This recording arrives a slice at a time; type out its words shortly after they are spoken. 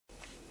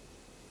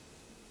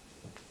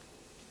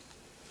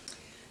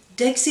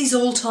Degsie's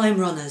All-Time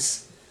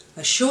Runners,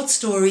 a short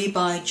story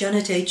by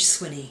Janet H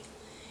Swinney,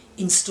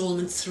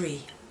 instalment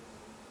 3.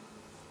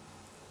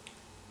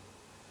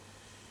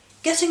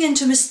 Getting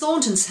into Miss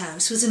Thornton's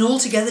house was an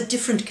altogether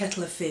different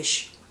kettle of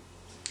fish.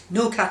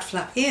 No cat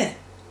flap here.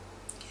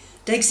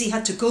 Degsie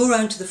had to go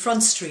round to the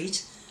front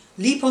street,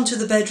 leap onto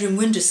the bedroom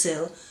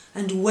windowsill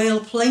and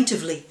wail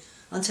plaintively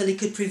until he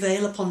could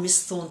prevail upon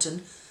Miss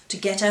Thornton to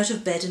get out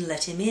of bed and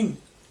let him in.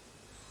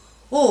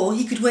 Or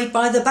he could wait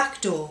by the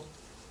back door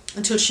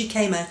until she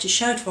came out to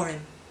shout for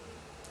him.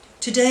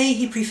 Today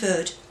he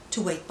preferred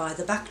to wait by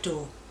the back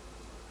door.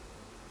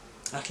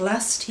 At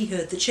last he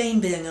heard the chain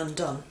being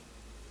undone.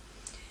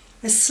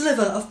 A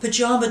sliver of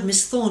pyjamaed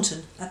Miss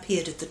Thornton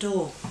appeared at the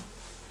door.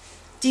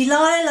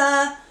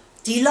 "Delilah!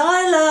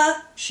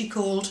 Delilah!" she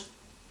called.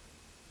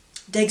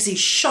 Degsie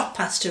shot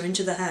past her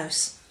into the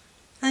house.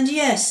 And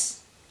yes,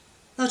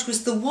 that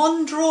was the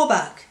one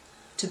drawback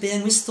to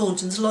being Miss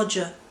Thornton's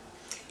lodger.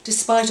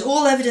 Despite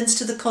all evidence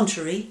to the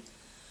contrary,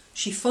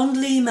 she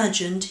fondly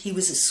imagined he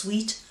was a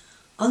sweet,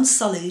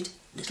 unsullied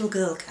little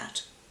girl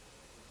cat.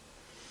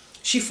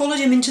 She followed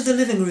him into the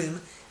living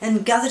room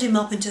and gathered him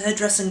up into her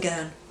dressing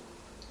gown.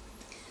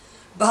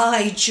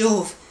 "By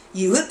Jove,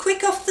 you were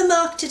quick off the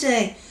mark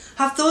today.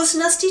 Have those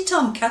nasty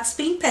tomcats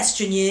been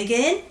pestering you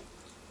again?"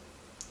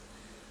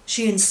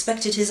 She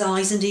inspected his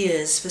eyes and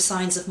ears for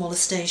signs of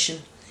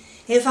molestation.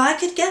 "If I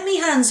could get me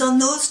hands on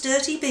those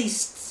dirty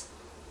beasts."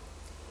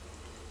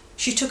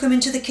 She took him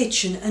into the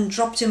kitchen and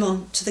dropped him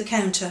on to the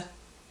counter.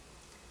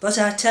 "But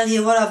I tell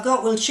you what I've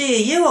got will cheer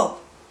you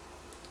up."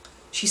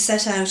 She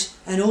set out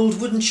an old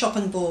wooden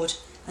chopping board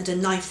and a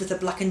knife with a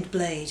blackened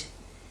blade.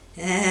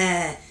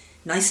 "Ah,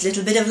 nice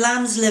little bit of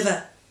lamb's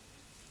liver."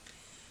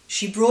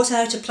 She brought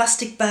out a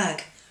plastic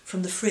bag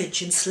from the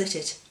fridge and slit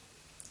it.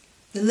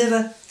 The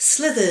liver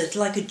slithered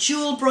like a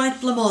jewel-bright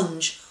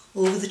blancmange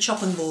over the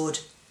chopping board.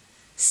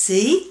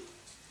 "See?"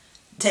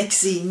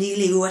 Degsie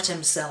nearly wet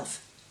himself.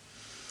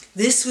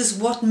 This was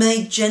what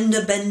made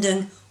gender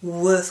bending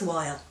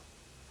worthwhile.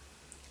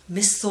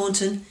 Miss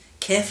Thornton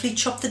carefully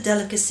chopped the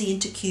delicacy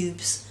into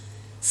cubes,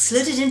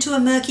 slid it into a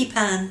murky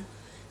pan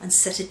and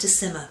set it to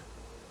simmer.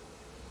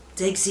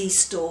 Degsie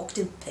stalked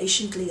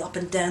impatiently up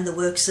and down the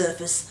work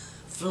surface,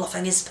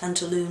 fluffing his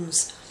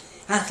pantaloons.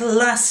 At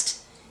last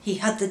he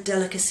had the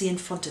delicacy in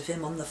front of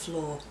him on the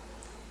floor.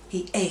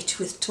 He ate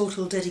with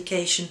total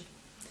dedication,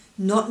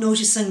 not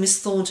noticing Miss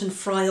Thornton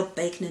fry up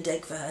bacon and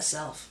egg for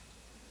herself.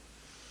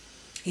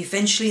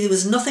 Eventually there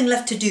was nothing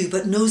left to do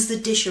but nose the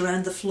dish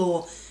around the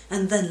floor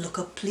and then look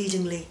up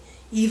pleadingly,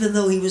 even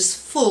though he was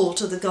full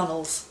to the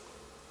gunnels.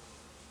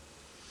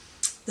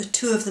 The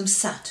two of them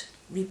sat,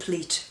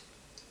 replete,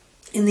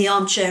 in the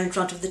armchair in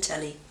front of the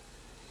telly.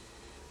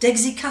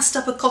 Degsie cast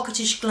up a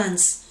coquettish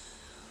glance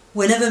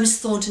whenever Miss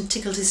Thornton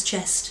tickled his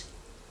chest.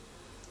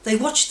 They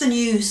watched the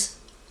news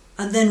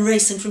and then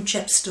racing from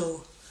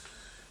Chepstow.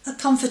 A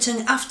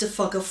comforting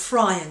afterfog of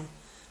frying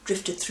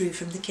drifted through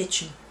from the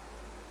kitchen.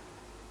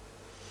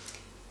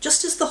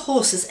 Just as the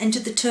horses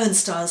entered the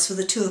turnstiles for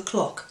the 2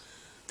 o'clock,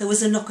 there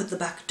was a knock at the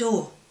back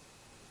door.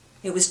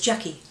 It was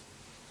Jackie,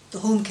 the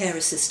home care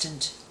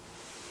assistant.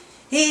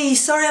 "Hey,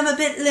 sorry I'm a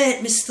bit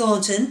late, Miss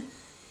Thornton.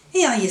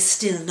 Hey, are you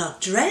still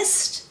not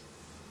dressed?"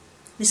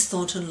 Miss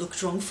Thornton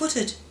looked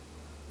wrong-footed.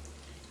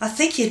 "I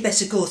think you'd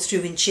better go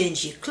through and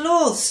change your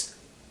clothes."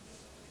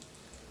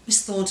 Miss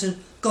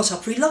Thornton got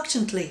up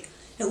reluctantly.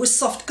 It was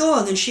soft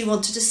going and she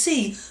wanted to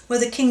see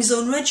whether King's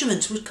Own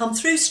Regiment would come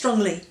through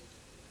strongly.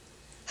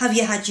 "Have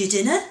you had your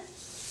dinner?"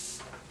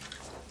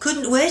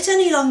 "Couldn't wait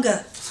any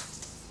longer."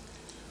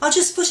 "I'll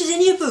just put it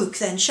in your book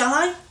then, shall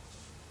I?"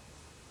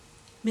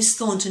 Miss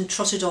Thornton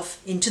trotted off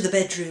into the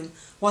bedroom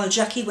while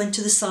Jackie went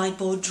to the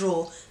sideboard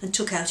drawer and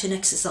took out an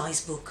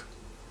exercise book.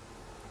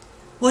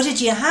 "What did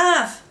you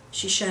have?"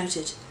 she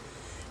shouted.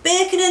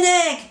 "Bacon and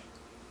egg."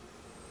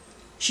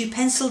 She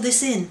pencilled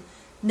this in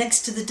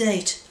next to the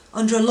date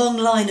under a long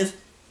line of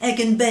egg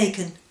and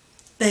bacon,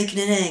 bacon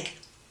and egg,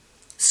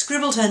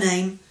 scribbled her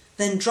name,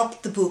 then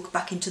dropped the book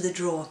back into the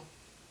drawer.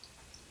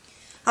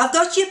 "I've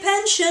got your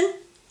pension."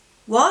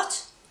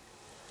 "What?"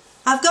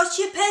 "I've got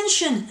your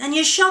pension and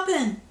your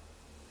shopping."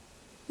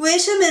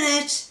 "Wait a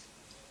minute."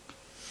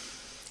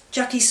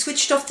 Jackie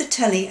switched off the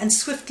telly and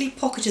swiftly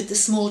pocketed the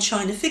small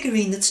china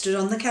figurine that stood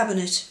on the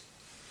cabinet.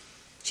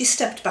 She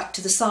stepped back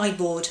to the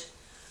sideboard.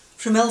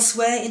 From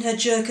elsewhere in her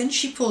jerkin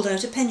she pulled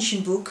out a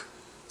pension book,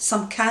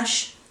 some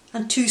cash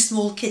and 2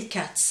 small Kit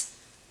Kats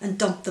and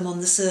dumped them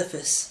on the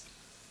surface.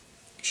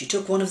 She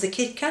took one of the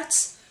Kit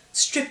Kats,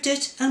 stripped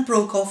it and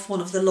broke off one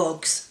of the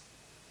logs.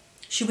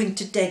 She winked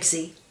at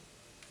Degsie,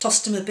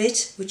 tossed him a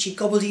bit, which he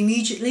gobbled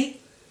immediately,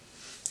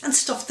 and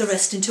stuffed the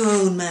rest into her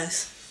own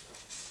mouth.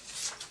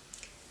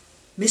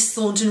 Miss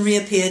Thornton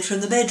reappeared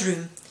from the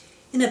bedroom,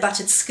 in a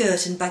battered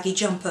skirt and baggy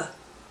jumper.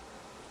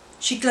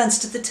 She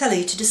glanced at the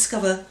telly to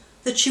discover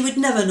that she would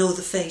never know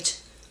the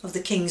fate of the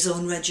King's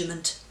Own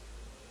Regiment.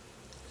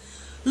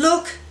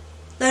 "Look,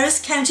 there is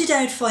counted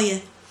out for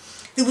you.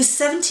 There was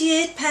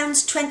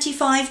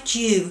 £78.25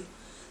 due.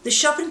 The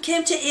shopping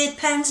came to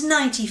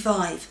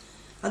 £8.95.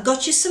 I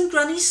got you some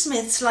Granny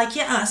Smiths like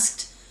you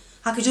asked.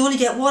 I could only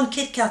get one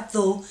Kit Kat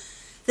though.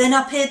 Then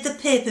I paid the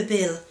paper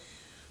bill.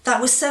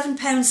 That was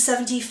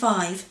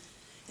 £7.75.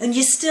 And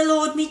you still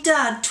owed me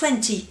Dad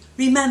 20,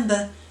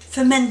 remember,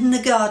 for mending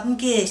the garden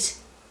gate.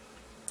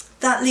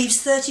 That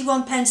leaves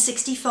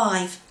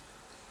 £31.65.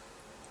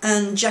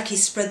 And Jackie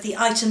spread the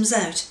items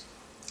out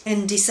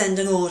in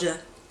descending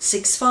order.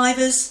 6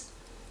 fivers,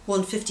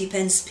 1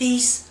 50p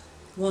piece,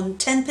 1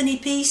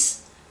 10p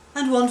piece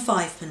and 1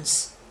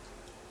 5p.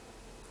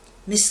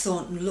 Miss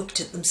Thornton looked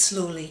at them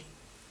slowly.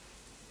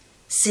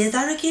 Say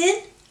that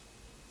again?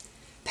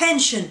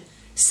 Pension,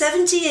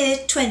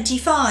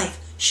 78.25.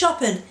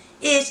 Shopping,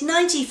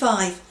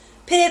 8.95.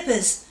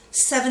 Papers,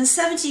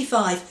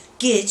 7.75.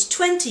 Gate,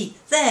 20.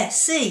 There,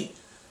 see,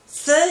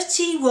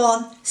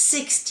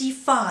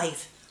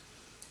 31.65.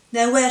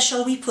 Now where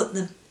shall we put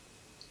them?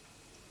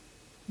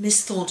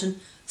 Miss Thornton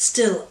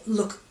still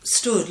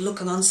stood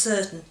looking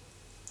uncertain.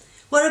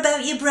 What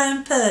about your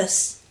brown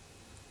purse?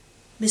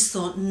 Miss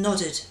Thornton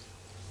nodded.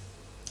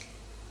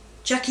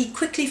 Jackie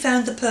quickly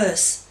found the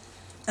purse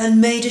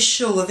and made a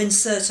show of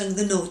inserting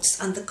the notes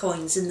and the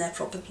coins in their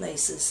proper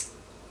places.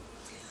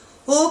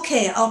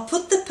 OK, I'll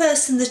put the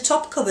purse in the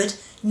top cupboard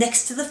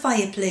next to the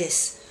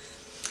fireplace.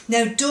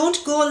 Now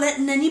don't go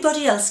letting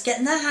anybody else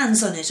get their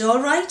hands on it,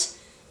 all right?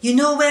 You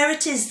know where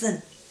it is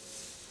then?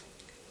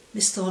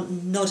 Miss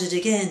Thornton nodded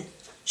again.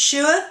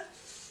 Sure?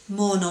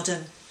 More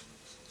nodding.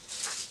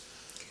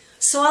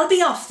 So I'll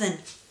be off then.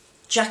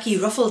 Jackie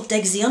ruffled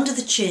Degsie under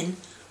the chin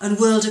and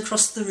whirled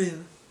across the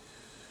room.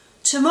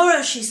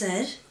 Tomorrow, she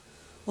said,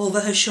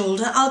 over her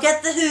shoulder, I'll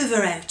get the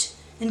hoover out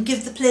and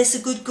give the place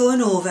a good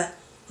going over.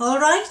 All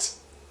right?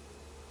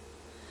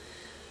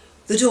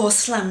 The door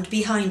slammed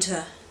behind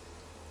her.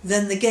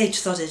 Then the gate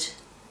thudded.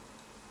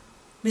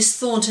 Miss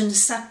Thornton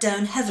sat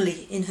down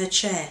heavily in her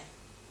chair.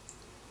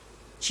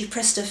 She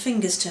pressed her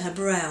fingers to her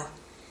brow.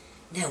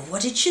 Now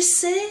what did she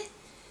say?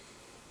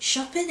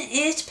 Shopping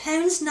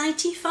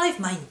 £8.95.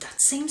 Mind,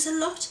 that seems a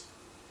lot.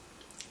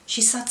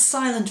 She sat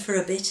silent for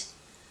a bit.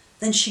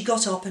 Then she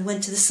got up and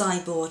went to the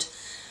sideboard.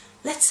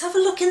 Let's have a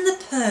look in the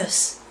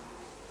purse.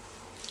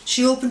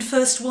 She opened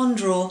first one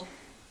drawer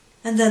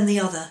and then the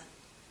other.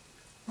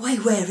 Why,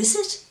 where is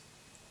it?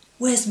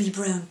 Where's me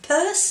brown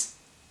purse?